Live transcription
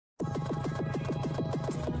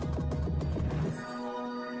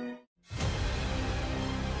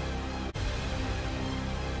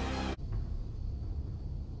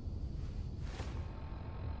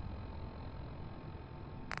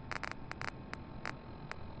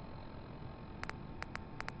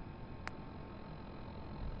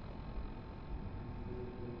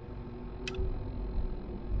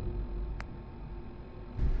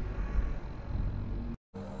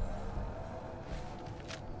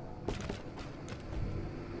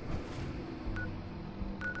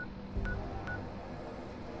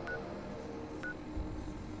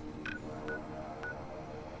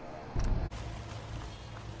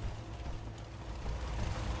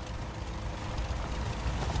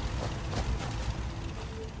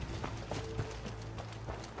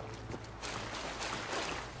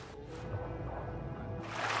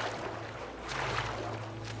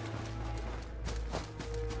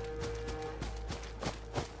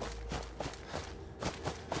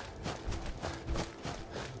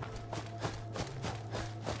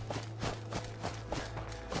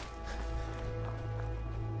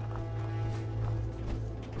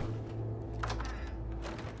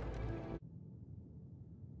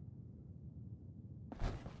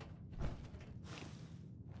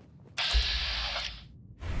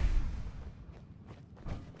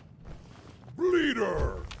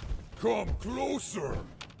Come closer!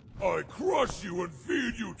 I crush you and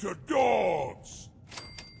feed you to dogs!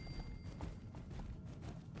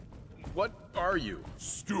 What are you?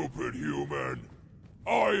 Stupid human!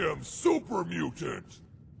 I am super mutant!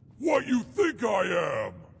 What you think I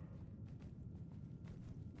am?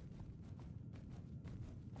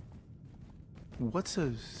 What's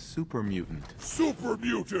a super mutant? Super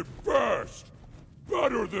mutant best!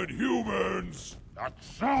 Better than humans! That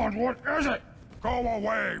sound, what is it? Go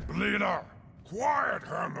away, bleeder! Quiet,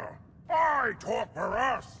 Hammer! I talk for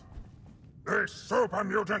us! This super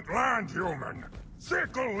mutant land human!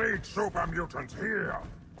 Sickle lead super mutants here!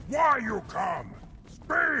 Why you come?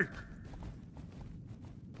 Speak!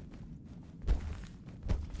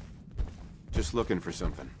 Just looking for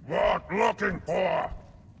something. What looking for?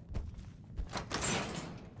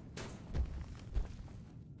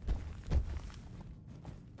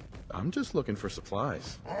 I'm just looking for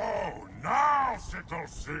supplies. Oh, now Sickle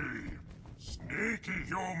see! Sneaky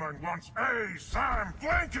human wants Sam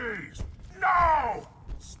Blinkies! No!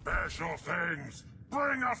 Special things!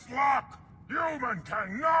 Bring us luck! Human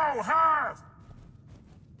can no have!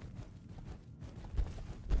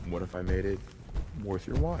 What if I made it worth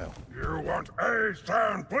your while? You want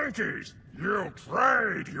Sam Blinkies! You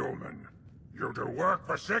trade, human! You do work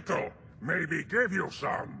for Sickle, maybe give you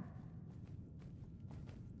some.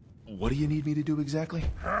 What do you need me to do exactly?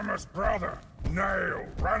 Hammer's brother, Nail,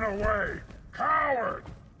 ran away! Coward!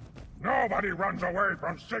 Nobody runs away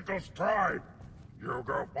from Sickle's tribe! You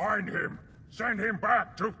go find him, send him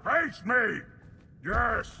back to face me!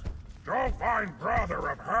 Yes, go find brother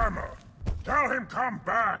of Hammer. Tell him come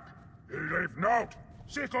back! He leave note.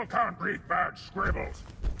 Sickle can't read bad scribbles.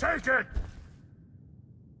 Take it!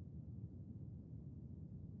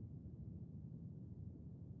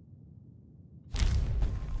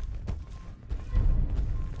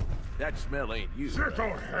 That smell ain't you. Sickle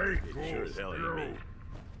right? hate It sure as hell ain't you. me.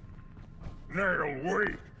 Nail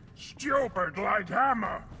weak, stupid like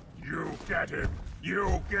Hammer. You get him.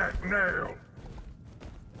 You get Nail.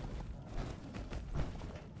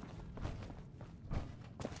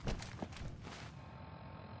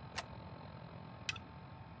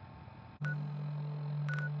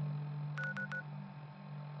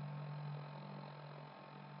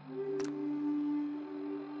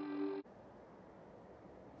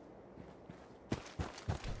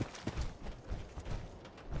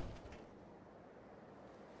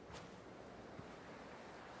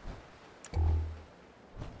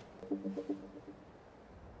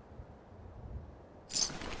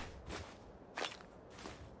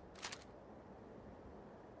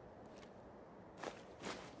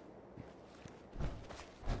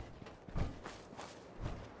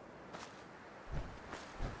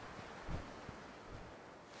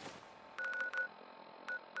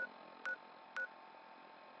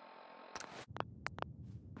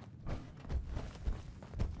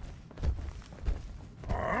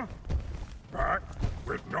 Huh? Back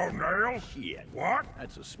with no nails? Shit. What?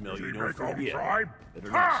 That's a smell Did you he don't make home forget. tribe?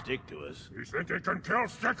 Better Ha! not stick to us. You think he can kill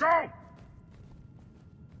Sickle?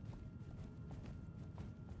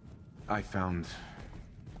 I found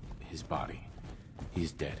his body.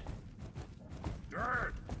 He's dead.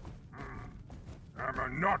 Dead? I'ma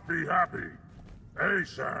not be happy.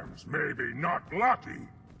 Sam's maybe not lucky.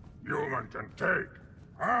 Human can take.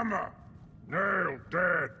 Hammer, Nail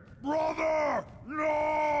dead. Brother!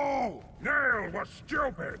 No! Nail was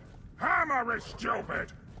stupid. Hammer is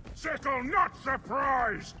stupid. Sickle not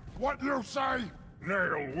surprised. What you say?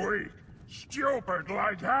 Nail weak. Stupid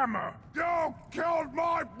like Hammer. You killed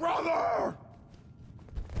my brother!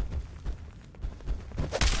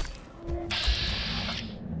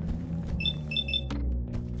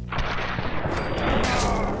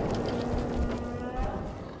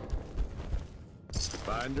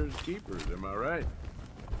 Finders keepers, am I right?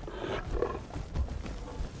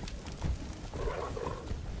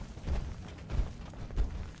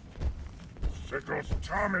 Sickle's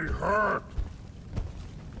tummy hurt.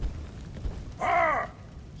 Ah!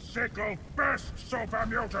 Sickle best super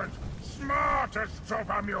mutant, smartest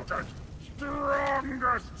super mutant,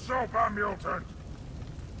 strongest super mutant.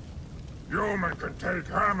 Human can take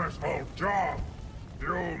Hammer's whole job.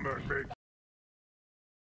 Human make